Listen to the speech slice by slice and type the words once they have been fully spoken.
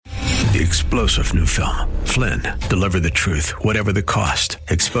The explosive new film, Flynn, deliver the truth, whatever the cost.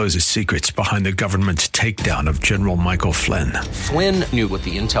 Exposes secrets behind the government's takedown of General Michael Flynn. Flynn knew what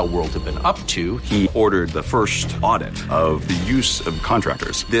the intel world had been up to. He ordered the first audit of the use of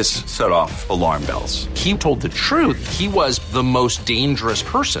contractors. This set off alarm bells. He told the truth. He was the most dangerous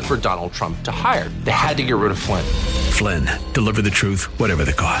person for Donald Trump to hire. They had to get rid of Flynn. Flynn, deliver the truth, whatever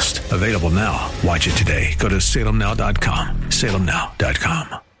the cost. Available now. Watch it today. Go to salemnow.com.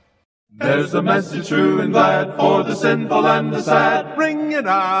 salemnow.com. There's a message true and glad for the sinful and the sad. Ring it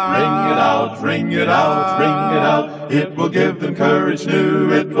out, ring it out, ring it out, ring it out. It will give them courage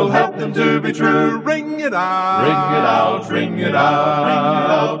new. It will help them to be true. Ring it out, ring it out, ring it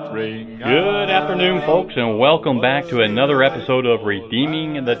out, ring it out. Good afternoon, folks, and welcome back to another episode of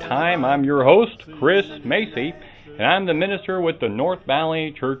Redeeming the Time. I'm your host, Chris Macy, and I'm the minister with the North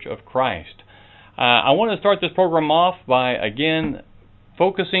Valley Church of Christ. I want to start this program off by, again,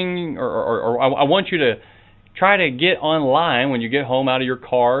 focusing, or I want you to try to get online when you get home out of your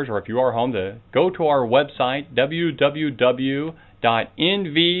cars, or if you are home, to go to our website,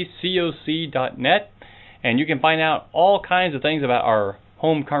 www.nvcoc.net, and you can find out all kinds of things about our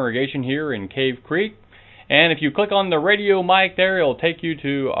home congregation here in Cave Creek. And if you click on the radio mic there, it'll take you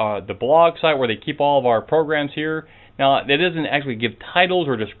to the blog site where they keep all of our programs here. Now, it doesn't actually give titles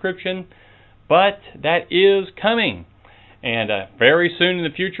or description, but that is coming. And very soon in the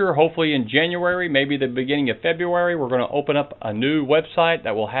future, hopefully in January, maybe the beginning of February, we're going to open up a new website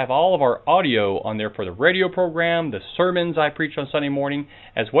that will have all of our audio on there for the radio program, the sermons I preach on Sunday morning,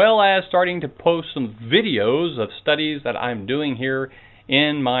 as well as starting to post some videos of studies that I'm doing here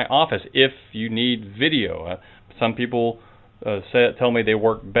in my office if you need video. Some people tell me they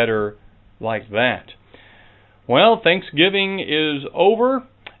work better like that. Well, Thanksgiving is over.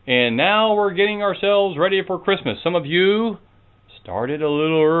 And now we're getting ourselves ready for Christmas. Some of you started a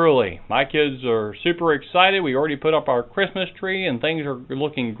little early. My kids are super excited. We already put up our Christmas tree and things are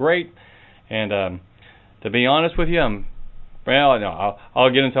looking great. And to be honest with you,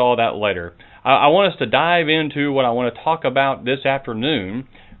 I'll get into all that later. I want us to dive into what I want to talk about this afternoon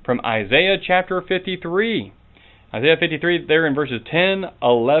from Isaiah chapter 53. Isaiah 53, there in verses 10,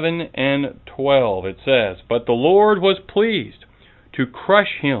 11, and 12. It says, "But the Lord was pleased to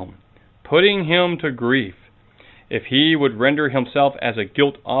crush him, putting him to grief. If he would render himself as a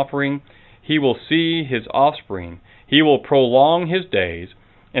guilt offering, he will see his offspring. He will prolong his days,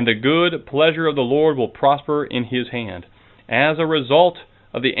 and the good pleasure of the Lord will prosper in his hand. As a result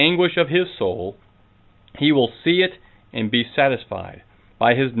of the anguish of his soul, he will see it and be satisfied.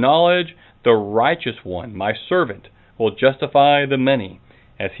 By his knowledge, the righteous one, my servant, will justify the many,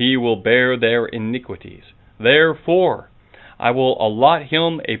 as he will bear their iniquities. Therefore, I will allot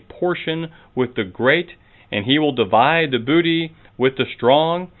him a portion with the great, and he will divide the booty with the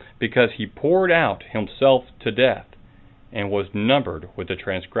strong, because he poured out himself to death, and was numbered with the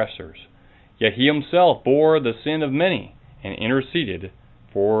transgressors. Yet he himself bore the sin of many, and interceded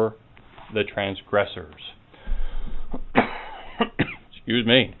for the transgressors." Excuse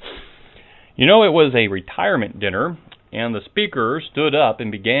me. You know, it was a retirement dinner, and the speaker stood up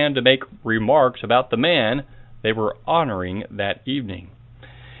and began to make remarks about the man they were honoring that evening.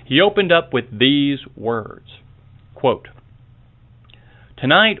 He opened up with these words, quote,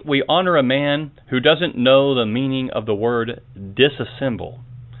 "Tonight we honor a man who doesn't know the meaning of the word disassemble,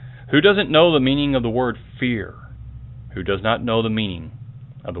 who doesn't know the meaning of the word fear, who does not know the meaning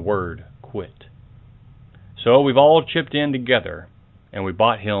of the word quit. So we've all chipped in together, and we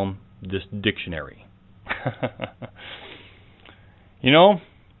bought him this dictionary." You know,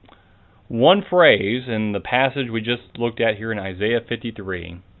 one phrase in the passage we just looked at here in Isaiah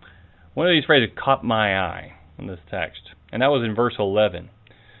 53, one of these phrases caught my eye in this text, and that was in verse 11.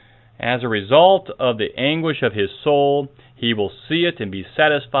 "As a result of the anguish of his soul, he will see it and be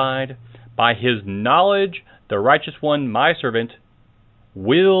satisfied. By his knowledge, the righteous one, my servant,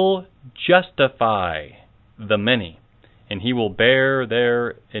 will justify the many, and he will bear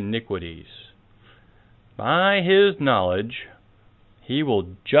their iniquities." By his knowledge, he will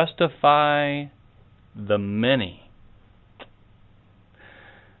justify the many.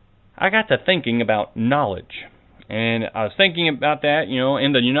 I got to thinking about knowledge. And I was thinking about that, you know,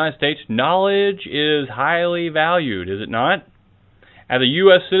 in the United States, knowledge is highly valued, is it not? As a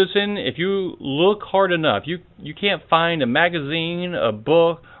U.S. citizen, if you look hard enough, you can't find a magazine, a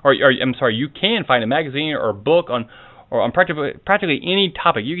book, you can find a magazine or a book on practically any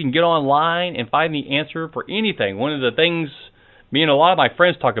topic. You can get online and find the answer for anything. One of the things me and a lot of my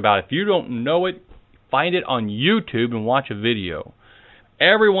friends talk about, if you don't know it, find it on YouTube and watch a video.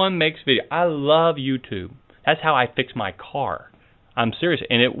 Everyone makes video. I love YouTube. That's how I fix my car. I'm serious.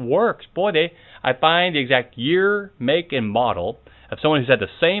 And it works. Boy, I find the exact year, make, and model of someone who's had the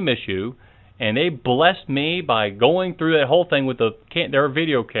same issue, and they blessed me by going through that whole thing with their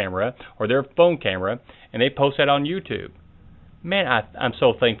video camera or their phone camera, and they post that on YouTube. Man, I'm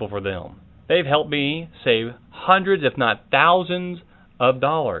so thankful for them. They've helped me save hundreds, if not thousands, of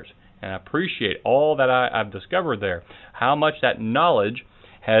dollars. And I appreciate all that I've discovered there, how much that knowledge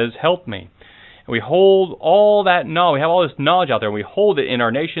has helped me. And we hold all that knowledge, we have all this knowledge out there, and we hold it in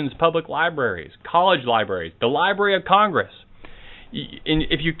our nation's public libraries, college libraries, the Library of Congress. And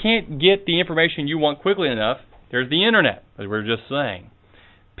if you can't get the information you want quickly enough, there's the internet, as we were just saying.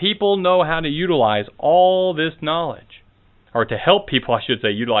 People know how to utilize all this knowledge. Or to help people, I should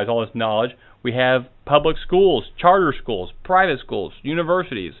say, utilize all this knowledge, we have public schools, charter schools, private schools,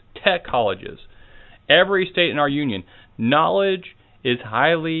 universities, tech colleges. Every state in our union, knowledge is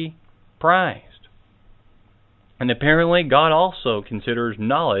highly prized. And apparently God also considers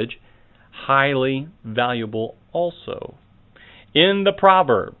knowledge highly valuable also. In the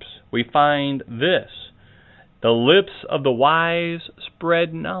Proverbs, we find this: the lips of the wise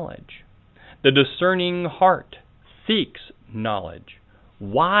spread knowledge. The discerning heart seeks knowledge.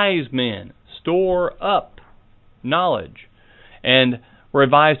 Wise men store up knowledge. And we're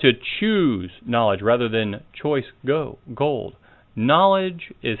advised to choose knowledge rather than choice gold.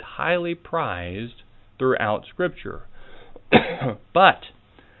 Knowledge is highly prized throughout Scripture. But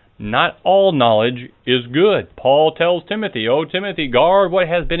not all knowledge is good. Paul tells Timothy, "O Timothy, guard what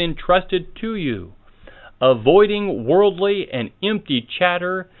has been entrusted to you, avoiding worldly and empty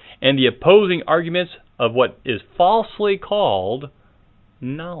chatter and the opposing arguments of what is falsely called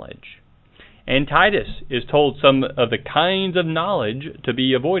knowledge." And Titus is told some of the kinds of knowledge to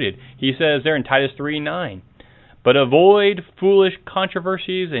be avoided. He says there in Titus 3:9, "But avoid foolish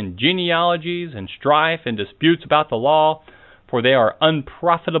controversies and genealogies and strife and disputes about the law, for they are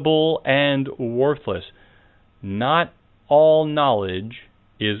unprofitable and worthless." Not all knowledge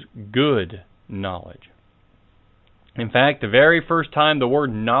is good knowledge. In fact, the very first time the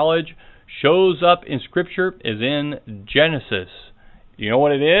word knowledge shows up in Scripture is in Genesis. You know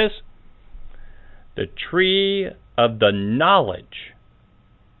what it is? The tree of the knowledge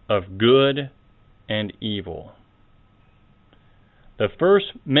of good and evil. The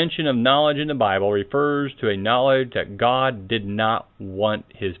first mention of knowledge in the Bible refers to a knowledge that God did not want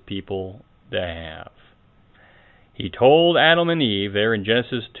His people to have. He told Adam and Eve there in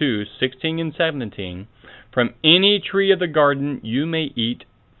Genesis 2:16 and 17, "From any tree of the garden you may eat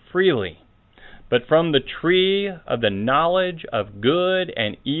freely, but from the tree of the knowledge of good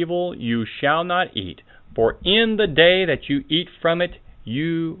and evil you shall not eat, for in the day that you eat from it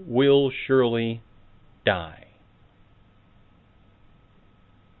you will surely die."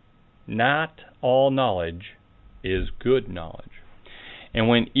 Not all knowledge is good knowledge. And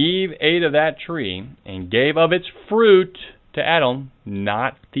when Eve ate of that tree and gave of its fruit to Adam,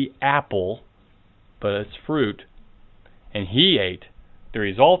 not the apple, but its fruit, and he ate, the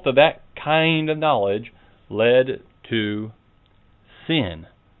result of that kind of knowledge led to sin,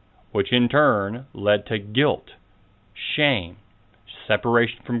 which in turn led to guilt, shame,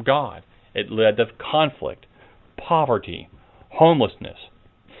 separation from God. It led to conflict, poverty, homelessness,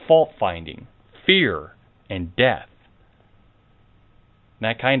 fault-finding, fear, and death.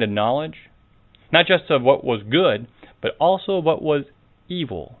 That kind of knowledge, not just of what was good, but also of what was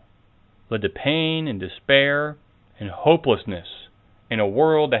evil, led to pain and despair and hopelessness in a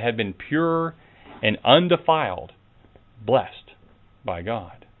world that had been pure and undefiled, blessed by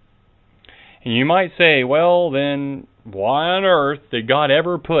God. And you might say, well, then why on earth did God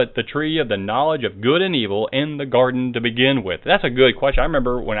ever put the tree of the knowledge of good and evil in the garden to begin with? That's a good question. I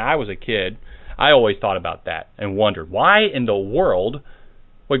remember when I was a kid, I always thought about that and wondered, why in the world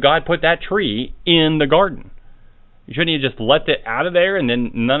would God put that tree in the garden? Shouldn't He just let it out of there and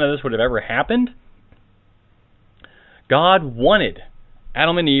then none of this would have ever happened? God wanted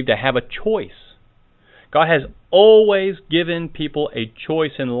Adam and Eve to have a choice. God has always given people a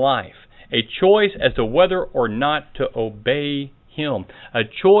choice in life, a choice as to whether or not to obey Him, a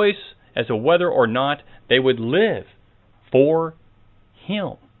choice as to whether or not they would live for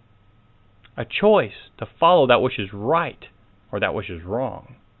Him, a choice to follow that which is right or that which is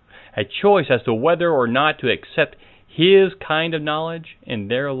wrong, a choice as to whether or not to accept His kind of knowledge in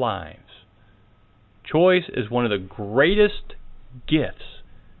their lives. Choice is one of the greatest gifts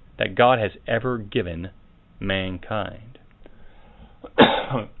that God has ever given mankind.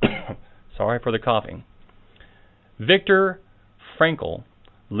 Sorry for the coughing. Viktor Frankl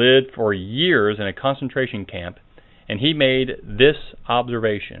lived for years in a concentration camp, and he made this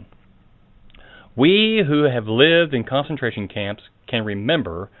observation: We who have lived in concentration camps can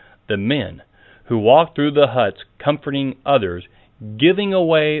remember the men who walked through the huts comforting others, giving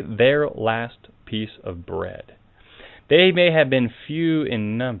away their last piece of bread. They may have been few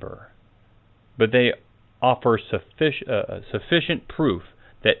in number, but they offer sufficient proof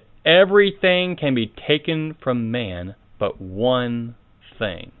that everything can be taken from man but one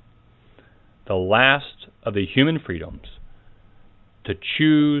thing: the last of the human freedoms, to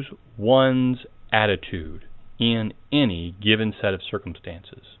choose one's attitude in any given set of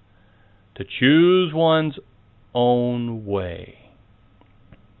circumstances, to choose one's own way.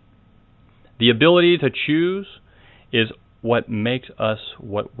 The ability to choose is what makes us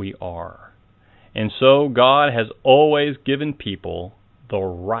what we are. And so God has always given people the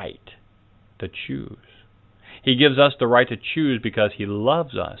right to choose. He gives us the right to choose because He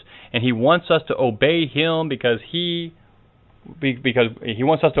loves us, and He wants us to obey Him because He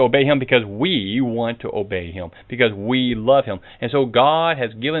wants us to obey Him because we want to obey Him, because we love Him. And so God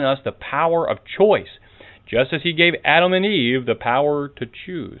has given us the power of choice, just as He gave Adam and Eve the power to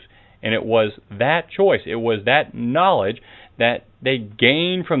choose. And it was that choice, it was that knowledge that they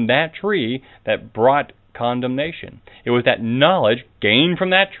gained from that tree that brought condemnation. It was that knowledge gained from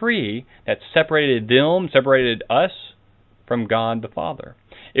that tree that separated us from God the Father.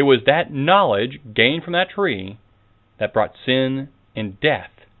 It was that knowledge gained from that tree that brought sin and death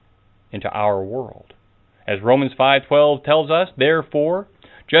into our world. As Romans 5:12 tells us, therefore,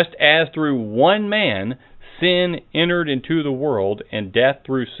 just as through one man sin entered into the world, and death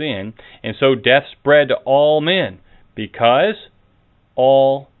through sin, and so death spread to all men, because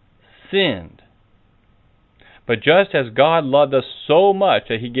all sinned. But just as God loved us so much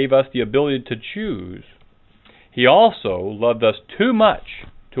that He gave us the ability to choose, He also loved us too much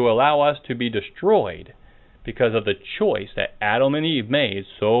to allow us to be destroyed because of the choice that Adam and Eve made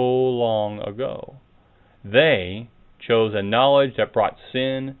so long ago. They chose a knowledge that brought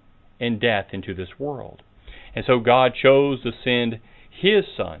sin and death into this world. And so God chose to send His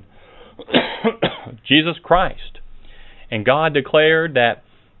Son, Jesus Christ. And God declared that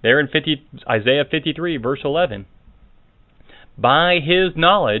there in Isaiah 53, verse 11, by His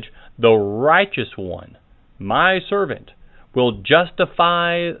knowledge, the righteous one, my servant, will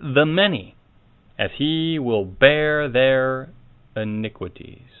justify the many, as He will bear their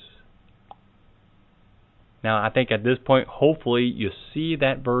iniquities. Now, I think at this point, hopefully, you see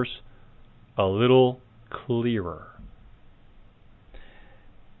that verse a little clearer.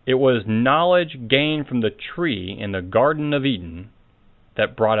 It was knowledge gained from the tree in the Garden of Eden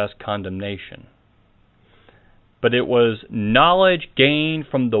that brought us condemnation. But it was knowledge gained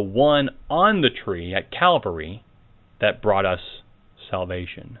from the one on the tree at Calvary that brought us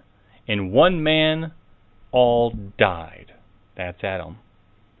salvation. In one man, all died. That's Adam.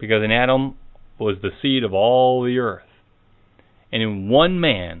 Because in Adam was the seed of all the earth. And in one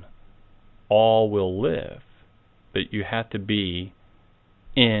man, all will live. But you have to be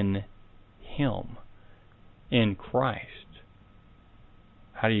in Him, in Christ.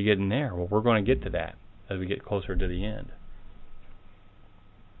 How do you get in there? Well, we're going to get to that as we get closer to the end.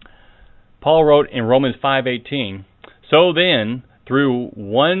 Paul wrote in Romans 5:18, so then, through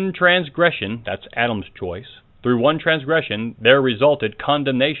one transgression, that's Adam's choice, through one transgression there resulted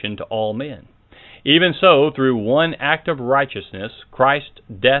condemnation to all men. Even so, through one act of righteousness, Christ's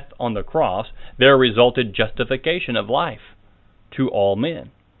death on the cross, there resulted justification of life to all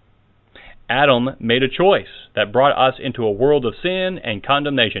men. Adam made a choice that brought us into a world of sin and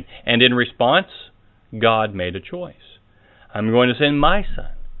condemnation, and in response, God made a choice. I'm going to send my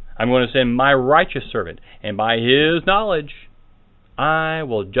Son. I'm going to send my righteous servant, and by His knowledge, I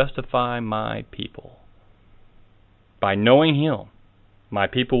will justify my people. By knowing Him, my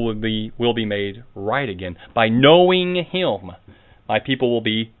people will be made right again. By knowing Him, my people will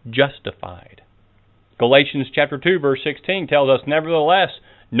be justified. Galatians chapter 2, verse 16 tells us, nevertheless,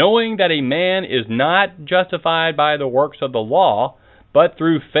 knowing that a man is not justified by the works of the law, but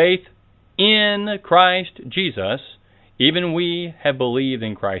through faith in Christ Jesus, even we have believed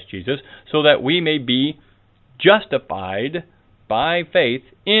in Christ Jesus, so that we may be justified by faith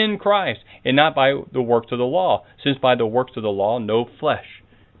in Christ, and not by the works of the law, since by the works of the law no flesh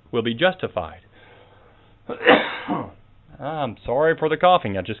will be justified. I'm sorry for the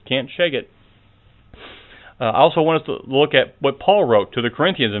coughing, I just can't shake it. I also want us to look at what Paul wrote to the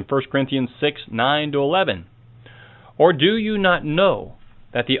Corinthians in 1 Corinthians 6, 9-11. Or do you not know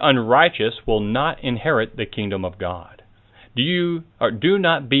that the unrighteous will not inherit the kingdom of God? Do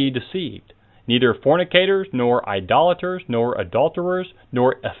not be deceived. Neither fornicators, nor idolaters, nor adulterers,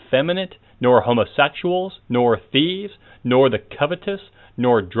 nor effeminate, nor homosexuals, nor thieves, nor the covetous,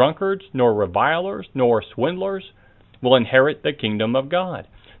 nor drunkards, nor revilers, nor swindlers will inherit the kingdom of God.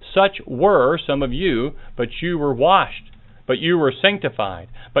 Such were some of you, but you were washed, but you were sanctified,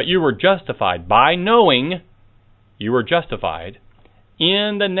 but you were justified by knowing you were justified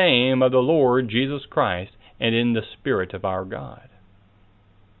in the name of the Lord Jesus Christ and in the Spirit of our God.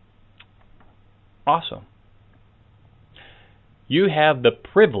 Awesome. You have the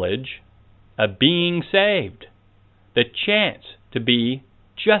privilege of being saved, the chance to be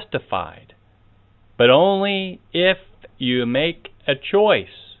justified, but only if you make a choice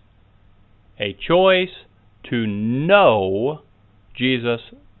to know Jesus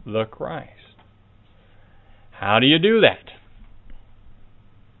the Christ. How do you do that?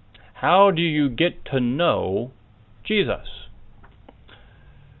 How do you get to know Jesus?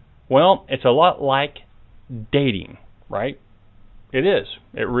 Well, it's a lot like dating, right? It is.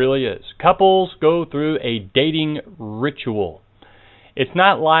 It really is. Couples go through a dating ritual. It's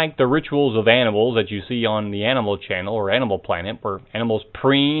not like the rituals of animals that you see on the Animal Channel or Animal Planet, where animals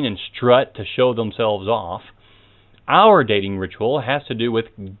preen and strut to show themselves off. Our dating ritual has to do with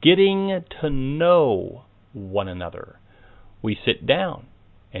getting to know one another. We sit down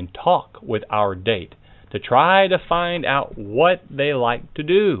and talk with our date to try to find out what they like to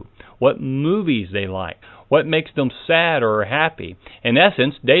do, what movies they like, what makes them sad or happy. In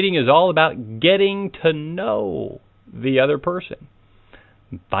essence, dating is all about getting to know the other person,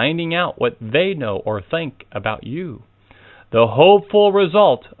 finding out what they know or think about you. The hopeful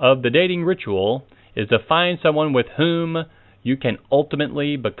result of the dating ritual is to find someone with whom you can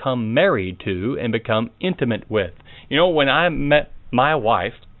ultimately become married to and become intimate with. You know, when I met my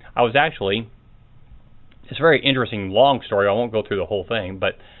wife, I was actually, it's a very interesting, long story. I won't go through the whole thing,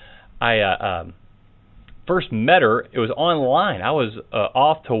 but I first met her, it was online. I was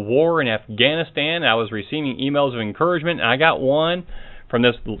off to war in Afghanistan, and I was receiving emails of encouragement, and I got one from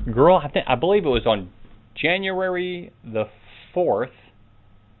this girl. I believe it was on January the 4th.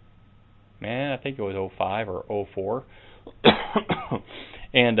 Man, I think it was 05 or 04.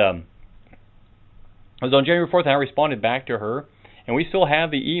 And it was on January 4th, and I responded back to her, and we still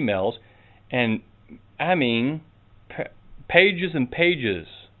have the emails, and I mean, pages and pages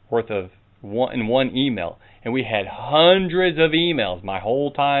worth of one email, and we had hundreds of emails my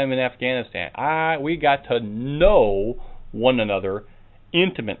whole time in Afghanistan. We got to know one another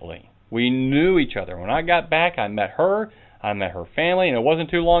intimately. We knew each other. When I got back, I met her family, and it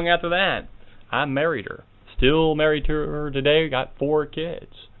wasn't too long after that I married her. Still married to her today, got 4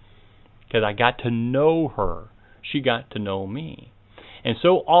 kids, because I got to know her. She got to know me. And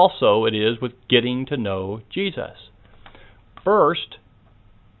so also it is with getting to know Jesus. First,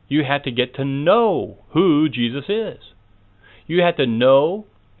 you have to get to know who Jesus is. You have to know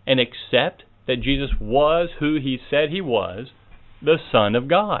and accept that Jesus was who he said he was, the Son of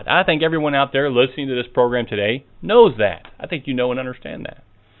God. I think everyone out there listening to this program today knows that. I think you know and understand that.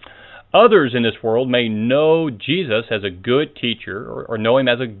 Others in this world may know Jesus as a good teacher or know him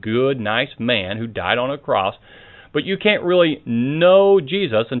as a good, nice man who died on a cross, but you can't really know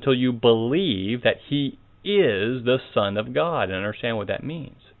Jesus until you believe that he is the Son of God and understand what that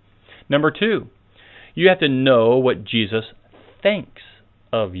means. Number 2, you have to know what Jesus thinks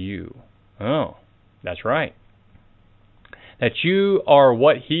of you. Oh, that's right. That you are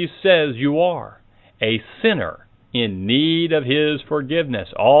what he says you are, a sinner in need of his forgiveness.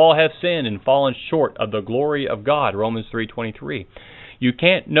 All have sinned and fallen short of the glory of God, Romans 3:23. You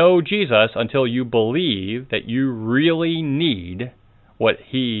can't know Jesus until you believe that you really need what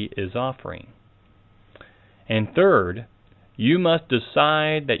he is offering. And third, you must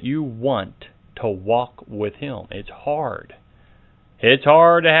decide that you want to walk with him. It's hard. It's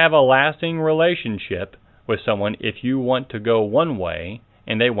hard to have a lasting relationship with someone if you want to go one way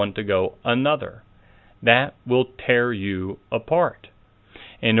and they want to go another. That will tear you apart.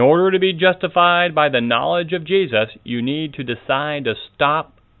 In order to be justified by the knowledge of Jesus, you need to decide to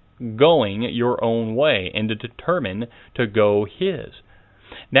stop going your own way and to determine to go his.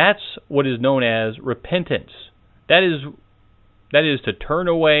 That's what is known as repentance. That is to turn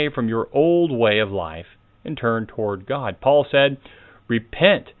away from your old way of life and turn toward God. Paul said,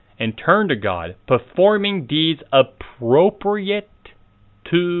 repent and turn to God, performing deeds appropriate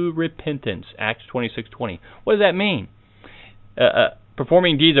to repentance. Acts 26:20. What does that mean?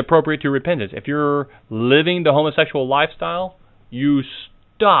 Performing deeds appropriate to repentance. If you're living the homosexual lifestyle, you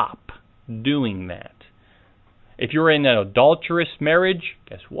stop doing that. If you're in an adulterous marriage,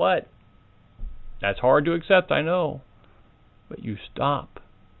 guess what? That's hard to accept, I know. But you stop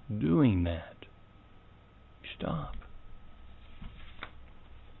doing that. You stop.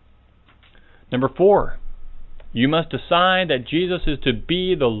 Number 4, You must decide that Jesus is to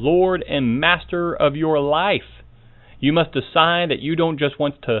be the Lord and Master of your life. You must decide that you don't just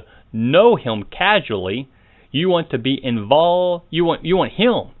want to know Him casually. You want to be involved. You want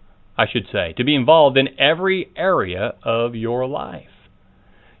Him, I should say, to be involved in every area of your life.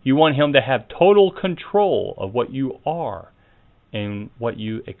 You want Him to have total control of what you are and what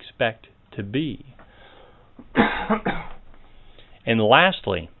you expect to be. And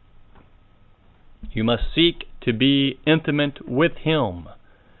lastly, you must seek to be intimate with Him.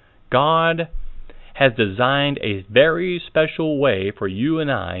 God has designed a very special way for you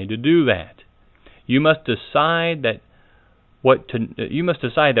and I to do that. You must decide that what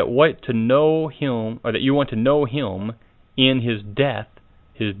to know Him, or that you want to know Him in His death,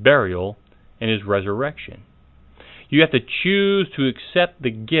 His burial, and His resurrection. You have to choose to accept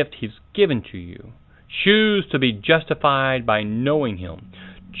the gift He's given to you. Choose to be justified by knowing Him.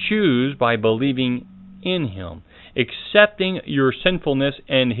 Choose by believing in Him, accepting your sinfulness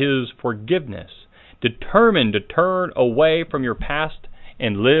and His forgiveness. Determined to turn away from your past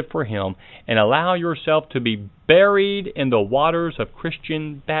and live for Him, and allow yourself to be buried in the waters of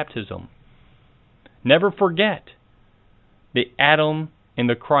Christian baptism. Never forget the Adam and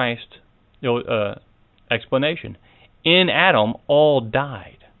the Christ explanation. In Adam, all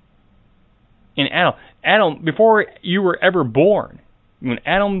died. In Adam, before you were ever born, when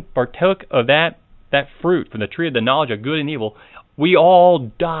Adam partook of that fruit from the tree of the knowledge of good and evil, we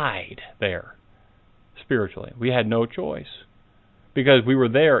all died there spiritually. We had no choice, because we were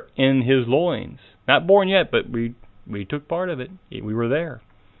there in His loins. Not born yet, but we took part of it. We were there.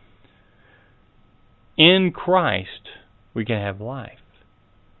 In Christ, we can have life.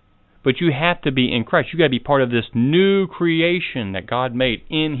 But you have to be in Christ. You got to be part of this new creation that God made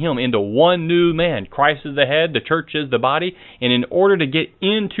in Him, into one new man. Christ is the head, the church is the body, and in order to get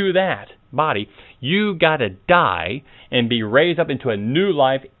into that body, you got to die and be raised up into a new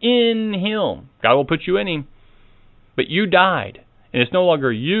life in Him. God will put you in Him. But you died, and it's no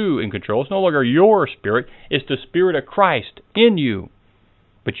longer you in control. It's no longer your spirit. It's the Spirit of Christ in you.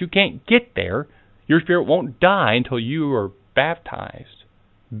 But you can't get there. Your spirit won't die until you are baptized,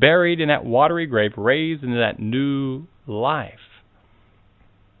 buried in that watery grave, raised into that new life.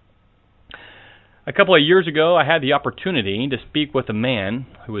 A couple of years ago, I had the opportunity to speak with a man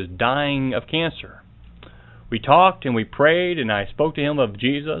who was dying of cancer. We talked and we prayed, and I spoke to him of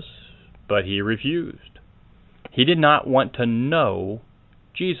Jesus, but he refused. He did not want to know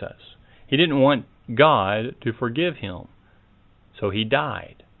Jesus. He didn't want God to forgive him. So he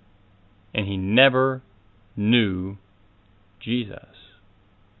died, and he never knew Jesus.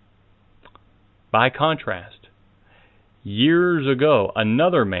 By contrast, years ago,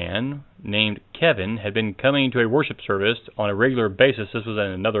 another man named Kevin had been coming to a worship service on a regular basis. This was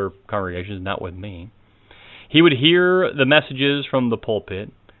in another congregation, not with me. He would hear the messages from the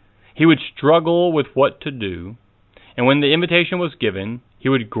pulpit. He would struggle with what to do. And when the invitation was given, he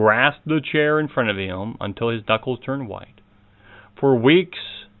would grasp the chair in front of him until his knuckles turned white. For weeks,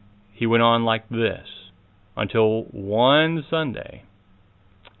 he went on like this, until one Sunday,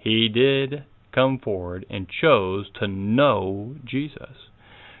 he did come forward and chose to know Jesus,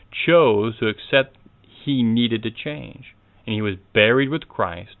 chose to accept he needed to change, and he was buried with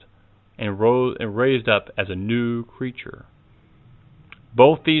Christ and raised up as a new creature.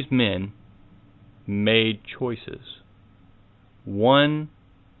 Both these men made choices. One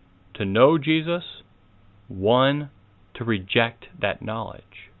to know Jesus, one to reject that knowledge.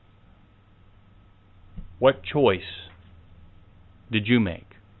 What choice did you make?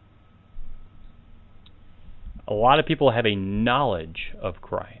 A lot of people have a knowledge of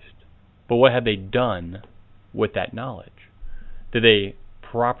Christ, but what have they done with that knowledge? Did they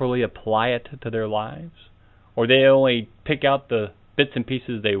properly apply it to their lives? Or they only pick out the bits and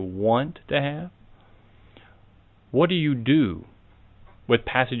pieces they want to have? What do you do with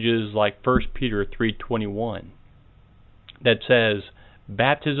passages like 1 Peter 3:21 that says,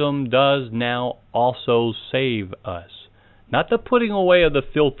 baptism does now also save us, not the putting away of the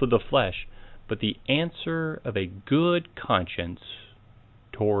filth of the flesh, but the answer of a good conscience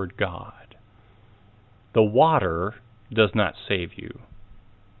toward God. The water does not save you.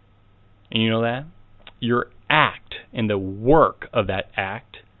 And you know that? Your act and the work of that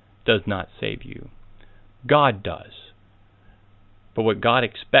act does not save you. God does. But what God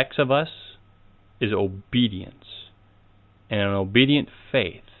expects of us is obedience, and an obedient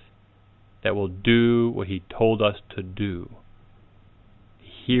faith that will do what He told us to do.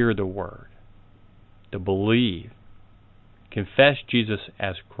 Hear the Word, to believe, confess Jesus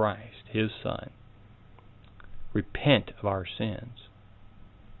as Christ, His Son, repent of our sins,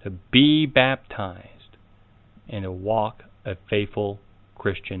 to be baptized, and to walk a faithful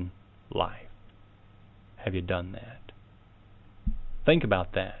Christian life. Have you done that? Think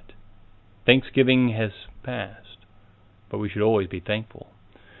about that. Thanksgiving has passed, but we should always be thankful.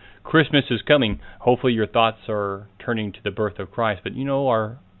 Christmas is coming. Hopefully your thoughts are turning to the birth of Christ, but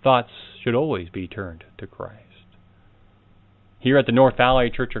our thoughts should always be turned to Christ. Here at the North Valley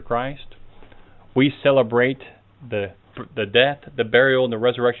Church of Christ, we celebrate the death, the burial, and the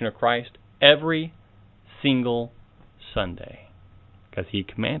resurrection of Christ every single Sunday because He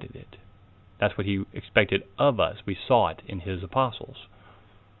commanded it. That's what He expected of us. We saw it in His apostles.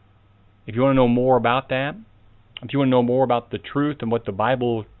 If you want to know more about that, if you want to know more about the truth and what the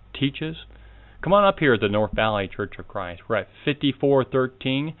Bible teaches, come on up here at the North Valley Church of Christ. We're at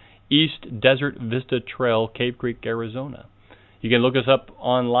 5413 East Desert Vista Trail, Cave Creek, Arizona. You can look us up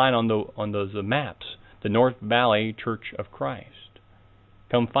online on those maps, the North Valley Church of Christ.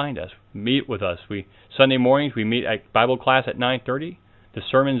 Come find us. Meet with us. Sunday mornings we meet at Bible class at 9:30. The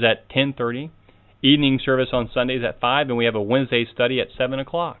sermon's at 10:30. Evening service on Sundays at 5, and we have a Wednesday study at 7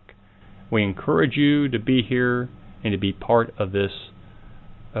 o'clock. We encourage you to be here and to be part of this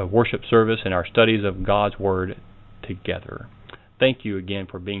worship service and our studies of God's Word together. Thank you again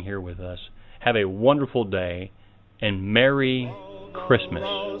for being here with us. Have a wonderful day, and Merry Christmas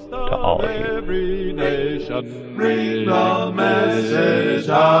to all of you. Every nation, ring the message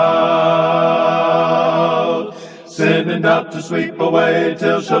out, sending out to sweep away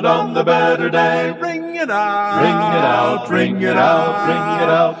till shall dawn the better day. Ring it out, ring it out, ring it out, ring it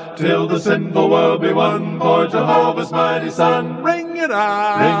out, till the sinful world be won for Jehovah's mighty Son. Ring it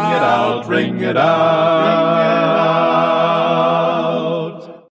out, ring it out, ring it out, ring it out.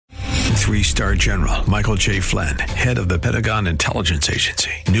 3-star General Michael J. Flynn, head of the Pentagon Intelligence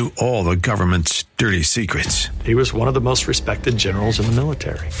Agency, knew all the government's dirty secrets. He was one of the most respected generals in the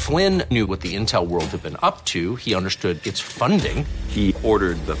military. Flynn knew what the intel world had been up to. He understood its funding. He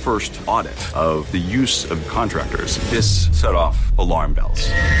ordered the first audit of the use of contractors. This set off alarm bells.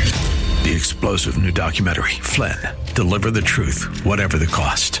 The explosive new documentary, Flynn, Deliver the Truth, Whatever the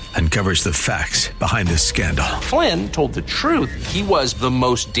Cost, uncovers the facts behind this scandal. Flynn told the truth. He was the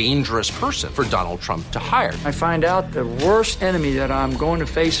most dangerous person for Donald Trump to hire. I find out the worst enemy that I'm going to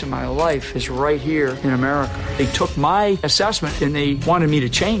face in my life is right here in America. They took my assessment and they wanted me to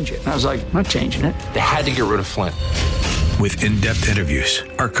change it. And I was like, I'm not changing it. They had to get rid of Flynn. With in-depth interviews,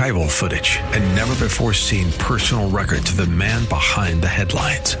 archival footage, and never-before-seen personal records of the man behind the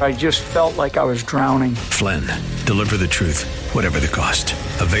headlines. I just felt like I was drowning. Flynn, Deliver the Truth, Whatever the Cost.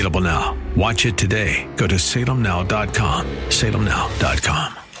 Available now. Watch it today. Go to salemnow.com.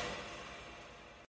 salemnow.com.